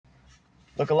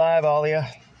Look alive, all of you.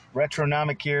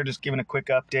 Retronomic here, just giving a quick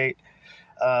update.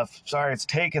 Sorry it's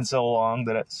taken so long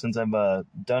since I've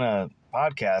done a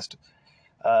podcast.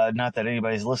 Not that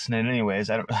anybody's listening anyways.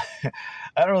 I don't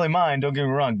I don't really mind, don't get me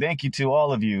wrong. Thank you to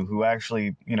all of you who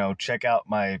actually, check out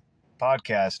my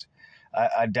podcast.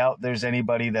 I doubt there's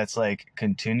anybody that's like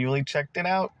continually checked it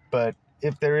out, but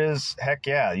if there is, heck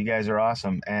yeah, you guys are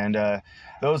awesome. And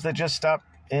those that just stop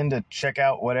in to check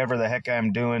out whatever the heck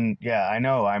I'm doing, yeah, I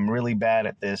know I'm really bad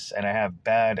at this and I have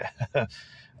bad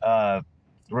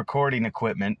recording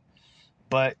equipment,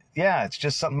 but yeah, it's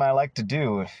just something I like to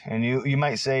do. And you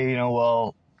might say,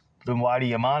 well, then why do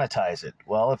you monetize it?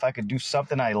 Well, if I could do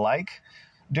something I like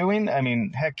doing, I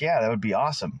mean, heck yeah, that would be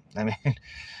awesome. I mean,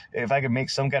 if I could make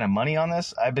some kind of money on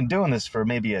this, I've been doing this for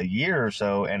maybe a year or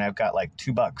so, and I've got like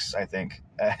 $2, I think,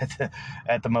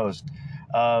 at the most.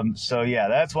 So yeah,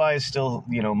 that's why I still,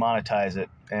 monetize it.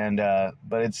 And,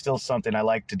 but it's still something I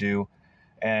like to do,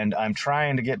 and I'm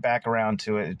trying to get back around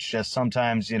to it. It's just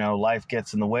sometimes, life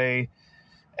gets in the way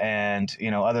and,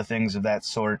 other things of that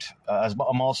sort.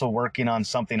 I'm also working on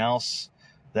something else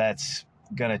that's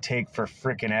going to take for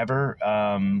frickin' ever.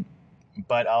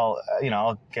 But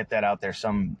I'll get that out there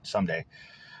someday.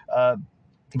 But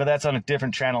that's on a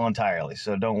different channel entirely.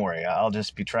 So don't worry. I'll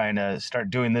just be trying to start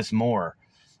doing this more,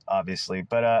 obviously.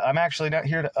 But I'm actually not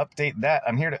here to update that.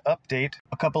 I'm here to update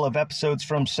a couple of episodes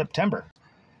from September,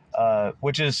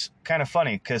 which is kind of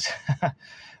funny because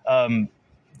I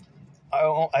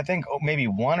think maybe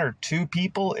one or two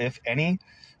people, if any,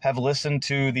 have listened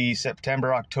to the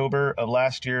September, October of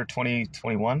last year,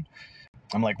 2021.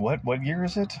 I'm like, what year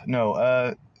is it?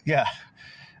 No, yeah,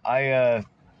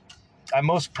 I'm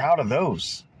most proud of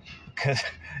those, because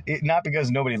not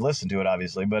because nobody listened to it,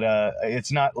 obviously, but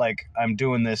it's not like I'm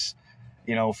doing this,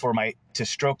 to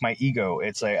stroke my ego.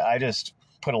 It's like I just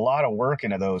put a lot of work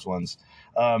into those ones.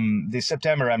 The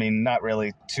September, I mean, not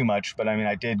really too much, but I mean,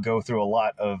 I did go through a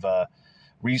lot of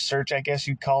research, I guess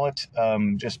you'd call it,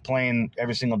 just playing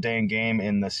every single day in game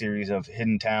in the series of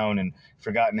Hidden Town and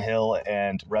Forgotten Hill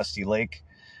and Rusty Lake,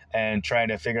 and trying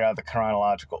to figure out the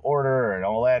chronological order and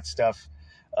all that stuff.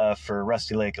 For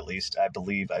Rusty Lake, at least, I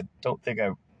believe. I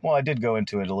did go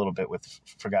into it a little bit with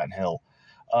Forgotten Hill,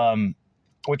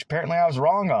 which apparently I was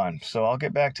wrong on, so I'll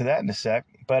get back to that in a sec.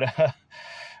 But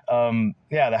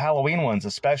yeah, the Halloween ones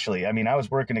especially. I mean, I was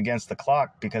working against the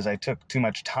clock because I took too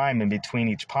much time in between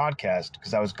each podcast,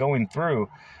 because I was going through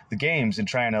the games and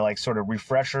trying to like sort of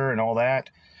refresher and all that.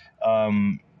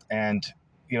 And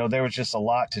there was just a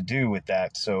lot to do with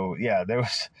that. So yeah, there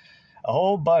was a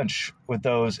whole bunch with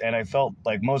those, and I felt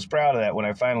like most proud of that when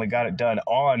I finally got it done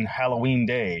on Halloween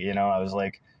day. I was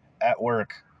like at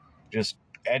work just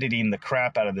editing the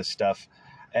crap out of this stuff,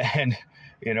 and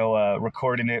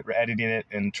recording it, editing it,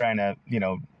 and trying to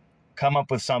come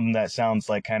up with something that sounds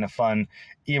like kind of fun,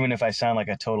 even if I sound like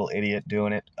a total idiot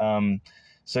doing it.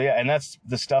 So yeah, and that's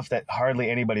the stuff that hardly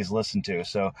anybody's listened to.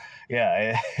 So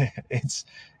yeah, it's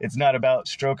not about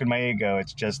stroking my ego.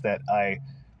 It's just that I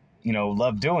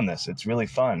love doing this. It's really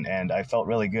fun, and I felt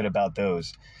really good about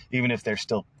those, even if they're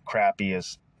still crappy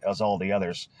as all the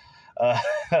others.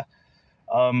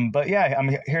 But yeah, I'm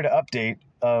here to update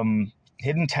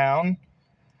Hidden Town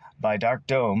by Dark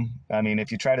Dome. I mean,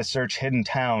 if you try to search Hidden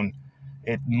Town,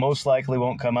 it most likely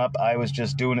won't come up. I was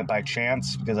just doing it by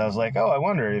chance because I was like, oh, I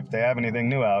wonder if they have anything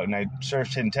new out, and I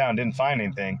searched Hidden Town, didn't find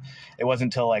anything. It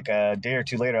wasn't until like a day or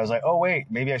two later I was like, oh wait,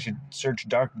 maybe I should search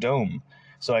Dark Dome.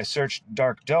 So I searched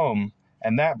Dark Dome,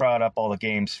 and that brought up all the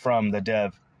games from the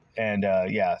dev. And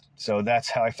yeah, so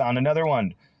that's how I found another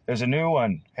one. There's a new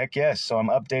one. Heck yes. So I'm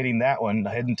updating that one,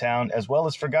 Hidden Town, as well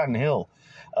as Forgotten Hill.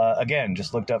 Again,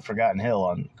 just looked up Forgotten Hill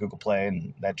on Google Play,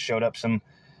 and that showed up some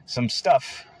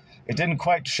stuff. It didn't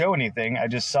quite show anything. I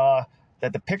just saw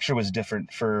that the picture was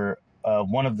different for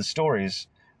one of the stories.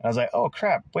 And I was like, oh,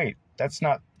 crap, wait, that's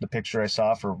not the picture I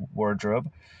saw for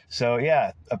Wardrobe. So,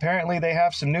 yeah, apparently they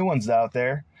have some new ones out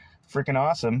there. Freaking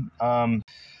awesome. And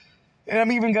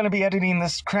I'm even going to be editing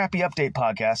this crappy update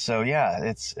podcast. So,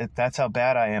 yeah, that's how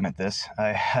bad I am at this.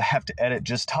 I have to edit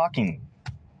just talking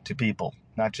to people,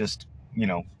 not just,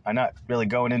 I'm not really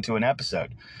going into an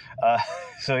episode.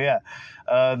 So, yeah,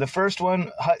 the first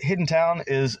one, Hidden Town,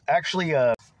 is actually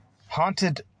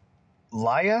Haunted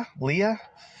Leah.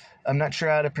 I'm not sure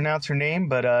how to pronounce her name,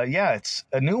 but yeah, it's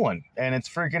a new one, and it's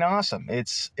freaking awesome. It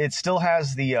still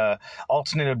has the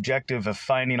alternate objective of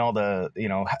finding all the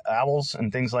owls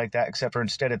and things like that, except for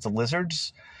instead it's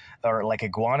lizards or like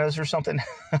iguanas or something.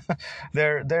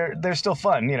 they're still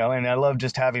fun, and I love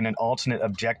just having an alternate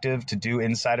objective to do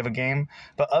inside of a game.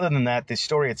 But other than that, the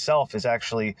story itself is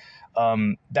actually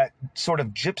that sort of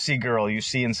gypsy girl you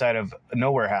see inside of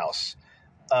Nowhere House.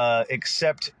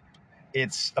 except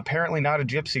it's apparently not a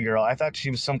gypsy girl. I thought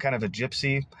she was some kind of a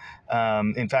gypsy.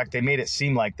 In fact, they made it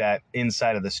seem like that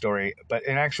inside of the story. But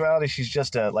in actuality, she's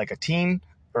just like a teen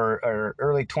or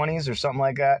early 20s or something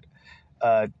like that,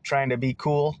 trying to be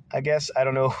cool, I guess. I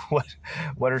don't know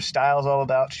what her style's all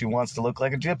about. She wants to look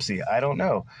like a gypsy. I don't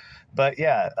know. But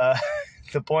yeah,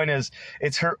 the point is,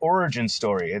 it's her origin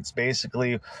story. It's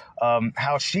basically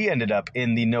how she ended up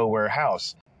in the Nowhere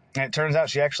house. And it turns out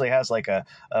she actually has like a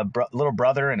little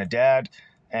brother and a dad,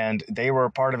 and they were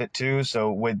a part of it too.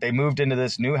 So when they moved into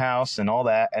this new house and all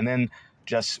that, and then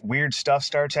just weird stuff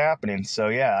starts happening. So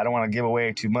yeah, I don't want to give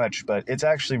away too much, but it's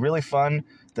actually really fun.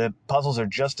 The puzzles are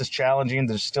just as challenging.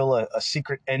 There's still a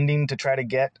secret ending to try to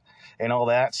get and all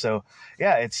that. So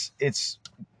yeah, it's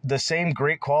the same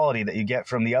great quality that you get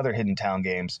from the other Hidden Town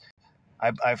games.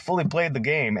 I fully played the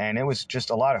game, and it was just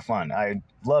a lot of fun. I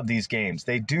love these games.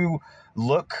 They do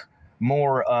look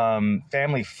more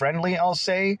family friendly, I'll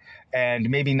say, and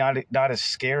maybe not as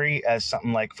scary as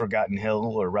something like Forgotten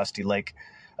Hill or Rusty Lake.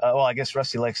 Well, I guess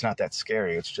Rusty Lake's not that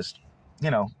scary. It's just,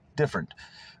 different.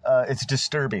 It's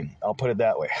disturbing. I'll put it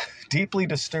that way. Deeply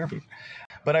disturbing.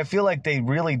 But I feel like they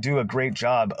really do a great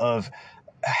job of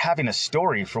having a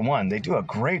story. For one, they do a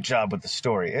great job with the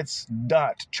story. It's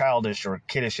not childish or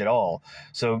kiddish at all,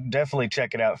 so definitely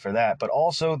check it out for that. But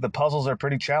also the puzzles are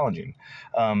pretty challenging.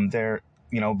 They're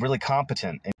really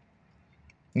competent, and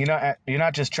you're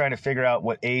not just trying to figure out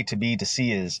what A to B to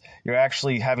C is. You're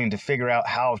actually having to figure out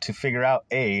how to figure out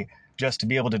A just to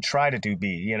be able to try to do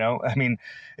B. I mean,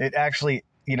 it actually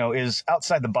is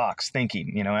outside the box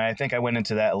thinking. And I think I went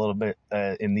into that a little bit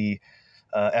in the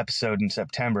episode in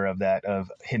September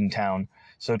of Hidden Town.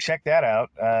 So check that out.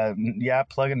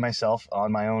 Plugging myself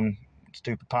on my own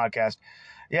stupid podcast.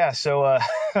 Yeah, so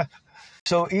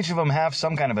so each of them have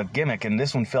some kind of a gimmick, and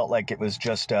this one felt like it was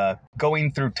just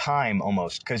going through time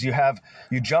almost, because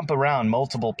you jump around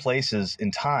multiple places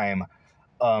in time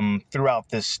throughout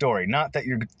this story. Not that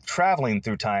you're traveling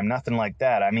through time, nothing like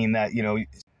that. I mean that,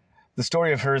 the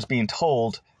story of her is being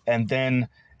told, and then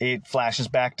it flashes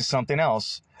back to something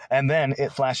else, and then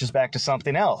it flashes back to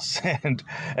something else, and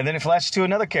then it flashes to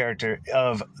another character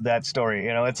of that story.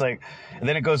 It's like, and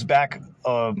then it goes back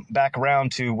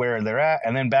around to where they're at,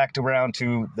 and then back around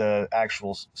to the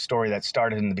actual story that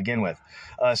started in the begin with.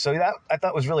 So that I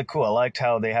thought was really cool. I liked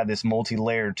how they had this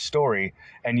multi-layered story,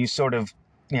 and you sort of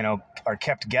are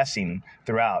kept guessing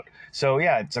throughout. So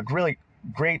yeah, it's a really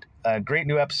great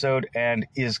new episode, and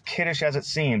as kiddish as it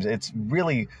seems, it's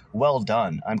really well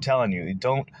done. I'm telling you,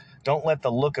 don't let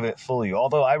the look of it fool you.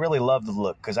 Although I really love the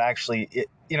look, because actually,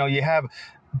 you have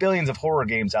billions of horror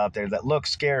games out there that look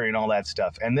scary and all that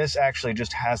stuff, and this actually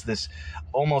just has this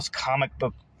almost comic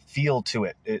book feel to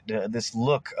it. This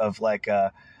look of like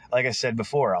I said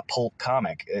before, a pulp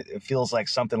comic. It feels like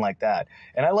something like that,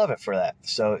 and I love it for that.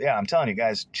 So yeah, I'm telling you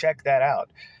guys, check that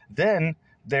out. Then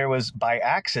there was, by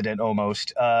accident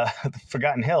almost,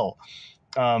 Forgotten Hill.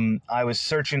 I was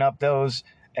searching up those,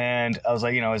 and I was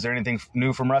like, is there anything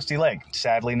new from Rusty Lake?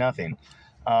 Sadly, nothing.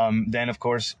 Then, of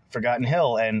course, Forgotten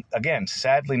Hill, and again,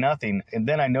 sadly, nothing. And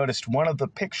then I noticed one of the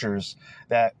pictures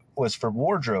that was for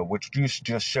wardrobe, which used to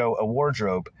just show a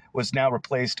wardrobe, was now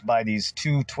replaced by these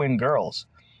two twin girls.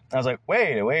 And I was like,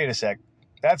 wait a sec,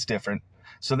 that's different.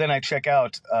 So then I check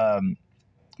out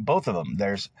both of them.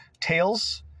 There's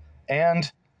Tails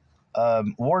and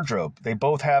Wardrobe. They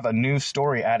both have a new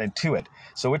story added to it,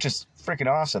 so which is freaking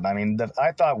awesome. I mean,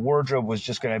 I thought Wardrobe was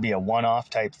just going to be a one-off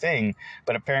type thing,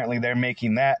 but apparently they're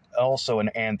making that also an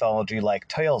anthology like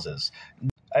Tails is.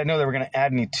 I didn't know they were going to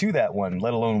add any to that one,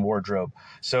 let alone Wardrobe.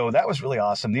 So that was really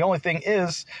awesome. The only thing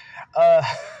is,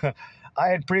 I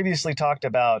had previously talked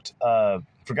about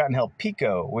Forgotten Hill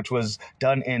Pico, which was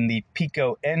done in the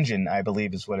Pico engine, I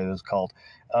believe is what it was called,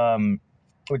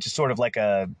 which is sort of like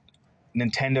a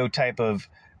Nintendo type of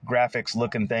graphics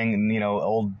looking thing, and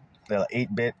old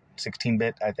 8-bit,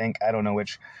 16-bit, I think. I don't know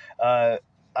which.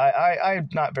 I'm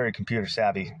not very computer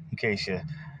savvy, in case you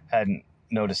hadn't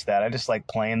noticed that. I just like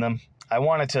playing them. I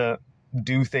wanted to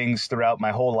do things throughout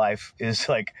my whole life. Is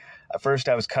like, at first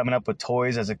I was coming up with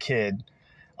toys as a kid,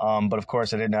 but of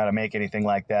course I didn't know how to make anything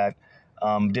like that.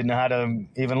 Didn't know how to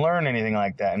even learn anything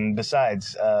like that. And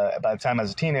besides, by the time I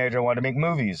was a teenager, I wanted to make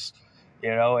movies.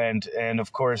 And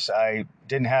of course I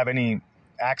didn't have any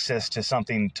access to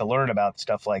something to learn about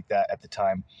stuff like that at the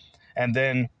time. And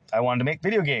then I wanted to make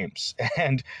video games.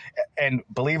 And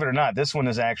believe it or not, this one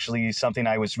is actually something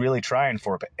I was really trying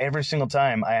for. But every single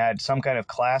time I had some kind of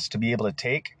class to be able to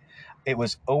take, it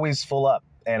was always full up.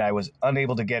 and I was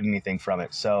unable to get anything from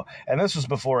it. So, and this was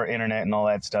before internet and all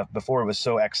that stuff, before it was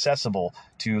so accessible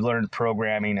to learn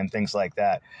programming and things like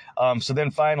that. So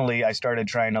then finally I started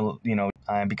trying to,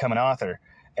 become an author,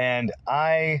 and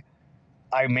I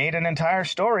made an entire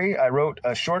story. I wrote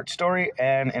a short story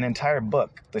and an entire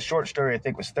book. The short story, I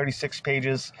think, was 36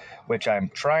 pages, which I'm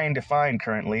trying to find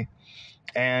currently.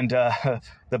 And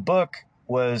the book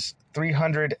was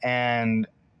 300 and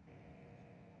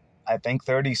I think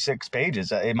 36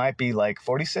 pages. It might be like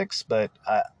 46, but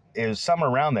it was somewhere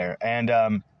around there.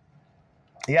 And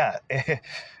yeah,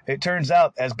 it turns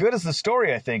out, as good as the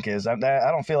story I think is, I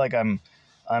don't feel like I'm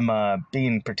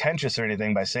being pretentious or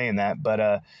anything by saying that,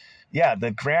 but yeah,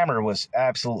 the grammar was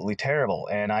absolutely terrible,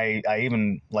 and I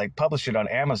even like published it on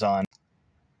Amazon.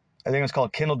 I think it was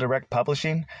called Kindle Direct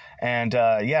Publishing, and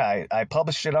yeah, I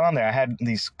published it on there. I had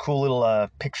these cool little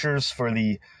pictures for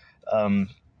the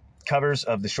covers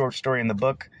of the short story in the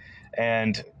book,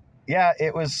 and yeah,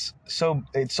 it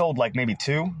sold like maybe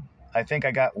two. I think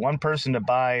I got one person to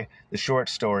buy the short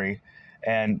story,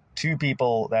 and two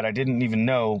people that I didn't even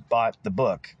know bought the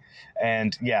book,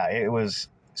 and yeah, it was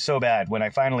so bad when I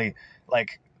finally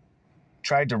like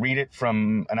tried to read it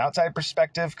from an outside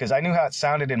perspective, because I knew how it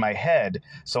sounded in my head,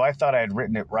 so I thought I had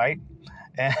written it right.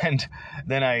 And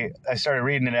then I started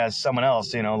reading it as someone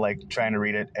else, like trying to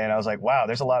read it, and I was like, wow,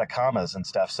 there's a lot of commas and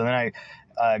stuff. So then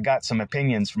I got some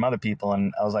opinions from other people,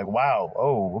 and I was like, wow,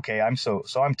 oh, okay, I'm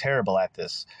terrible at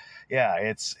this. Yeah,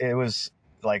 it was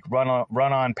like run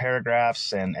on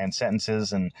paragraphs and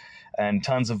sentences and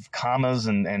tons of commas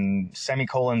and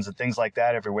semicolons and things like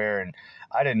that everywhere, and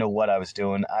I didn't know what I was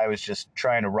doing. I was just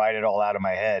trying to write it all out of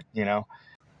my head,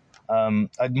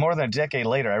 More than a decade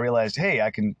later, I realized, hey,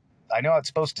 I know how it's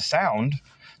supposed to sound,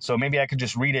 so maybe I could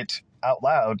just read it out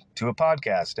loud to a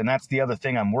podcast. And that's the other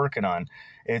thing I'm working on.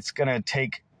 It's gonna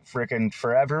take freaking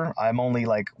forever. I'm only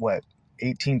like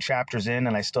 18 chapters in,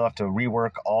 and I still have to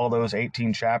rework all those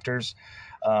 18 chapters.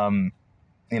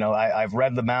 I've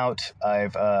read them out.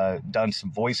 I've done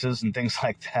some voices and things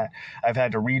like that. I've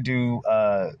had to redo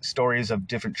stories of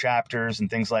different chapters and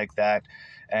things like that.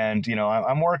 And,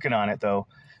 I'm working on it though.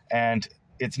 And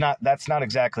that's not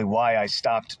exactly why I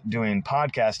stopped doing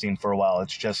podcasting for a while.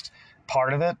 It's just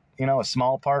part of it, a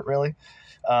small part really.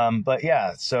 But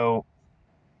yeah, so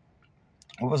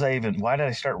why did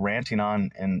I start ranting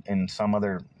on in some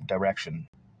other direction?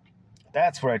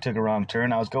 That's where I took a wrong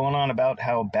turn. I was going on about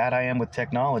how bad I am with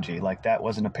technology, like that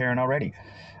wasn't apparent already.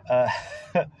 Uh,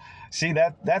 See,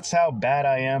 that's how bad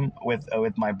I am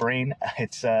with my brain.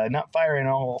 It's not firing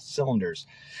on all cylinders.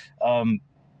 Um,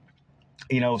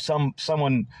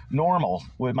 someone normal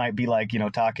might be like,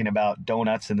 talking about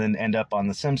donuts and then end up on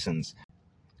The Simpsons.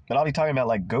 But I'll be talking about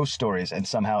like ghost stories and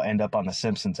somehow end up on The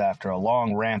Simpsons after a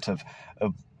long rant of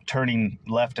turning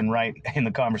left and right in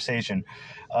the conversation,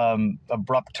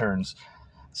 abrupt turns.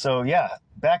 So yeah,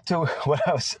 back to what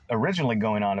I was originally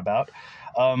going on about.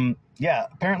 Yeah,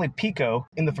 apparently Pico,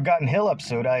 in the Forgotten Hill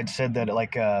episode, I had said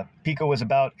that Pico was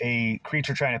about a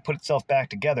creature trying to put itself back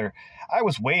together. I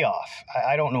was way off.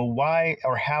 I don't know why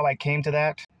or how I came to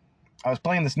that. I was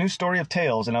playing this new story of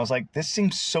Tales, and I was like, this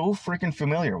seems so freaking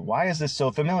familiar. Why is this so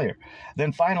familiar?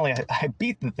 Then finally, I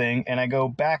beat the thing, and I go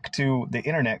back to the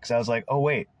internet, because I was like, oh,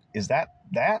 wait, is that?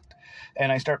 And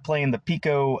I start playing the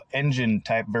Pico engine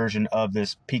type version of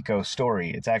this Pico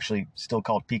story. It's actually still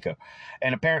called Pico.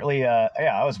 And apparently, yeah,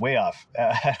 I was way off.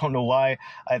 I don't know why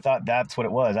I thought that's what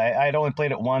it was. I had only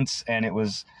played it once, and it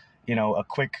was, a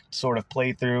quick sort of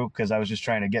playthrough, because I was just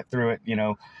trying to get through it,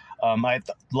 I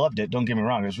loved it. Don't get me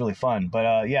wrong. It was really fun.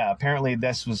 But yeah, apparently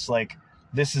this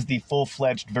is the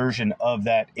full-fledged version of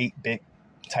that 8-bit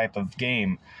type of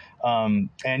game. And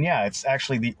yeah, it's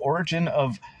actually the origin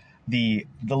of the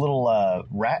little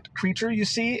rat creature you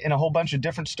see in a whole bunch of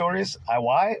different stories.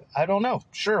 Why? I don't know.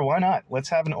 Sure, why not? Let's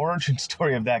have an origin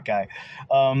story of that guy.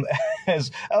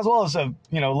 As well as a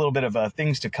little bit of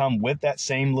things to come with that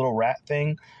same little rat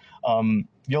thing.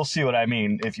 You'll see what I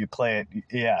mean if you play it.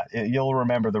 Yeah, you'll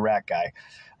remember the rat guy.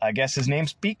 I guess his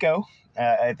name's Pico.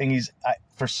 I think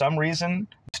for some reason,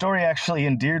 the story actually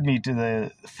endeared me to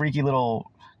the freaky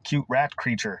little cute rat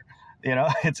creature.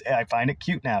 I find it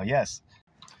cute now, yes.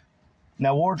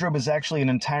 Now, Wardrobe is actually an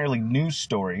entirely new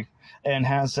story, and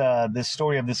has this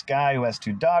story of this guy who has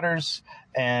two daughters,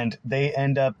 and he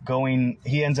ends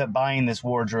up buying this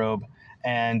wardrobe,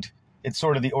 and it's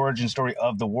sort of the origin story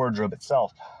of the wardrobe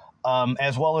itself.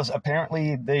 As well as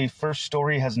apparently the first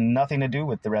story has nothing to do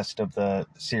with the rest of the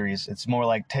series. It's more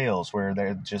like Tales, where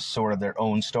they're just sort of their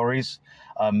own stories.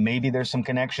 Maybe there's some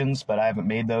connections, but I haven't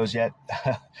made those yet.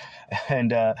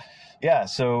 And yeah,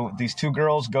 so these two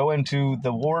girls go into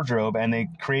the wardrobe and they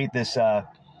create this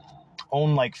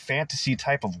own like fantasy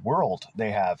type of world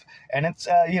they have, and it's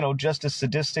just as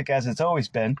sadistic as it's always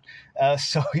been.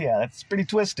 So yeah, it's pretty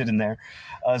twisted in there,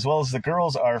 as well as the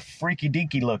girls are freaky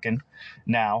deaky looking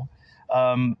now.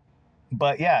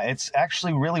 But yeah, it's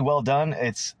actually really well done.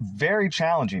 It's very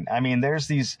challenging. I mean, there's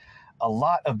these a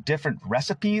lot of different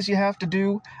recipes you have to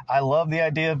do. I love the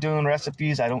idea of doing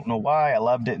recipes. I don't know why. I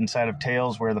loved it inside of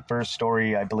Tales, where the first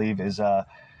story, I believe, is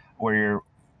where you're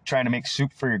trying to make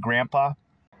soup for your grandpa.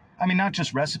 I mean, not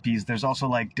just recipes, there's also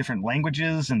like different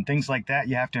languages and things like that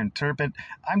you have to interpret.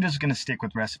 I'm just going to stick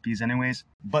with recipes anyways.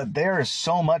 But there is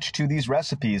so much to these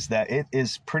recipes that it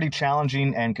is pretty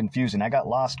challenging and confusing. I got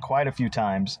lost quite a few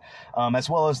times, as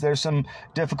well as there's some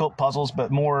difficult puzzles,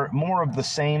 but more of the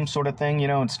same sort of thing.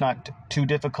 It's not too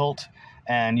difficult.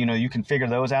 And, you can figure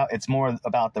those out. It's more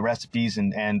about the recipes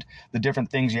and the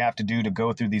different things you have to do to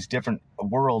go through these different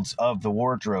worlds of the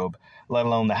wardrobe, let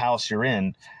alone the house you're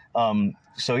in.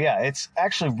 So yeah, it's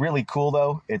actually really cool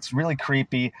though. It's really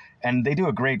creepy, and they do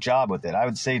a great job with it. I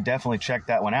would say definitely check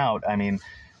that one out. I mean,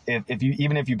 if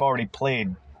you've already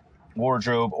played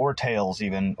Wardrobe or Tales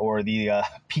even, or the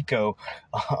Pico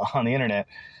on the internet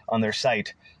on their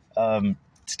site,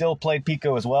 still play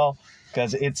Pico as well,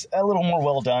 because it's a little more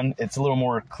well done. It's a little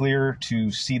more clear to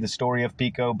see the story of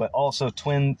Pico, but also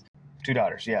two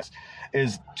daughters, yes,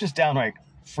 is just downright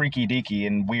freaky deaky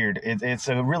and weird. It's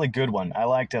a really good one. I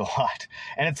liked it a lot,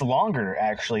 and it's longer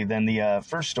actually than the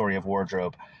first story of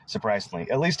Wardrobe, surprisingly.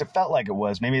 At least it felt like it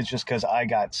was. Maybe it's just because I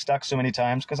got stuck so many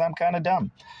times because I'm kind of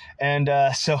dumb. And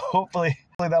so hopefully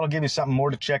that'll give you something more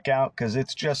to check out, because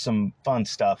it's just some fun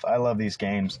stuff. I love these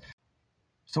games.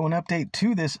 So an update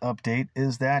to this update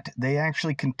is that they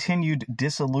actually continued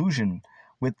Disillusion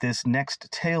with this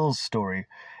next Tales story.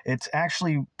 It's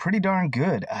actually pretty darn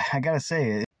good, I gotta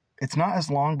say. It's not as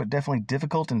long, but definitely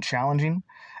difficult and challenging,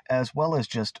 as well as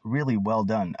just really well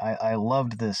done. I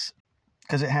loved this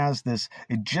because it has this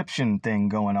Egyptian thing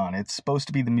going on. It's supposed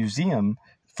to be the museum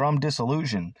from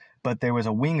Disillusion, but there was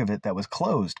a wing of it that was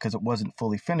closed because it wasn't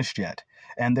fully finished yet.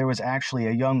 And there was actually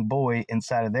a young boy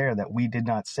inside of there that we did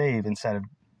not save inside of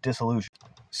Disillusion.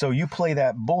 So you play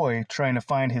that boy trying to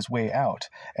find his way out,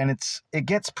 and it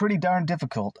gets pretty darn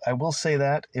difficult. I will say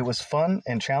that it was fun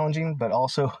and challenging, but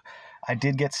also I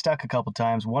did get stuck a couple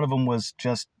times. One of them was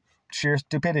just sheer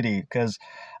stupidity, because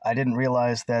I didn't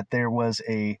realize that there was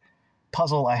a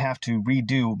puzzle I have to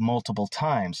redo multiple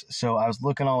times. So I was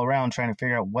looking all around trying to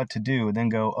figure out what to do, and then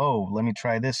go, oh, let me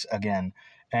try this again.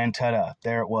 And ta-da,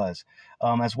 there it was.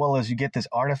 As well as you get this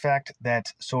artifact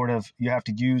that sort of you have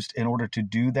to use in order to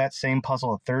do that same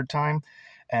puzzle a third time.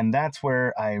 And that's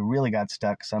where I really got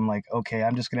stuck. So I'm like, okay,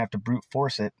 I'm just going to have to brute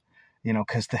force it,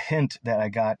 because the hint that I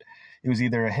got, it was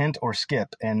either a hint or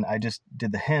skip, and I just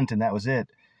did the hint and that was it.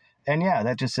 And yeah,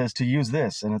 that just says to use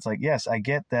this, and it's like, yes, I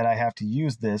get that I have to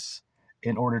use this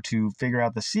in order to figure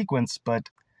out the sequence, but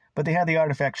they had the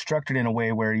artifact structured in a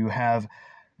way where you have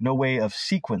no way of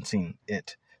sequencing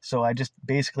it. So I just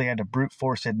basically had to brute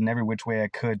force it in every which way I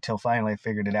could till finally I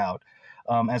figured it out.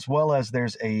 As well as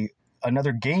there's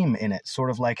another game in it, sort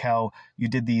of like how you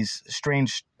did these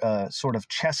strange sort of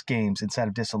chess games inside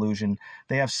of Disillusion.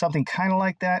 They have something kind of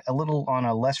like that, a little on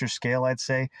a lesser scale, I'd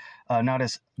say. Not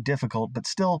as difficult, but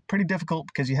still pretty difficult,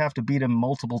 because you have to beat them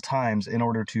multiple times in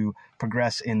order to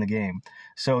progress in the game.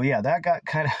 So yeah, that got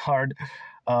kind of hard.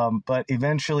 But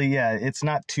eventually, yeah, it's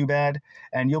not too bad,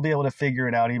 and you'll be able to figure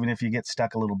it out even if you get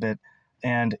stuck a little bit.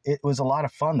 And it was a lot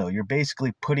of fun, though. You're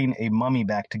basically putting a mummy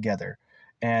back together,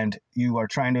 and you are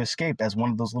trying to escape as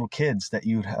one of those little kids that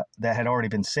had already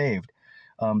been saved.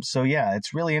 So yeah,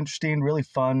 it's really interesting, really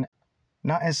fun,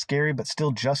 not as scary, but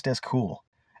still just as cool.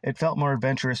 It felt more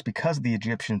adventurous because of the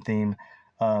Egyptian theme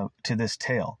to this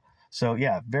tale. So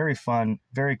yeah, very fun,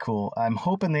 very cool. I'm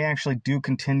hoping they actually do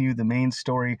continue the main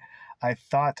story. I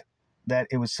thought that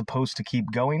it was supposed to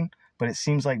keep going, but it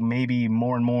seems like maybe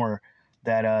more and more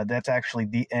that that's actually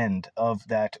the end of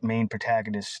that main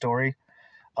protagonist story.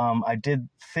 I did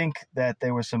think that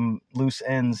there were some loose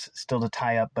ends still to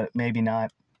tie up, but maybe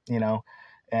not,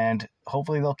 and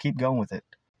hopefully they'll keep going with it.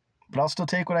 But I'll still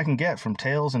take what I can get from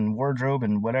Tales and Wardrobe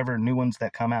and whatever new ones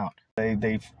that come out.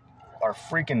 They are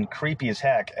freaking creepy as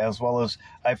heck, as well as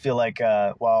I feel like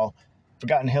while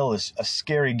Forgotten Hill is a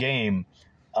scary game,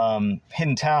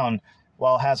 Hidden Town,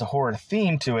 while it has a horror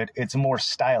theme to it, it's more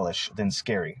stylish than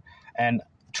scary. And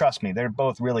trust me, they're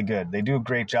both really good. They do a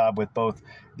great job with both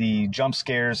the jump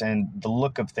scares and the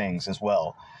look of things as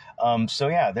well. So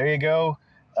yeah, there you go.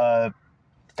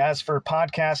 As for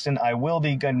podcasting, I will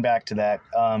be getting back to that.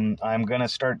 I'm going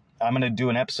to do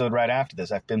an episode right after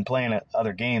this. I've been playing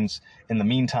other games in the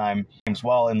meantime,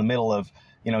 while in the middle of,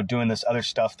 doing this other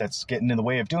stuff that's getting in the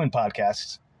way of doing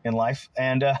podcasts in life.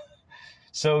 And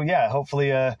so, yeah,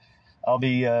 hopefully I'll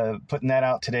be putting that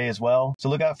out today as well. So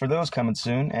look out for those coming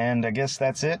soon. And I guess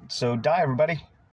that's it. So die, everybody.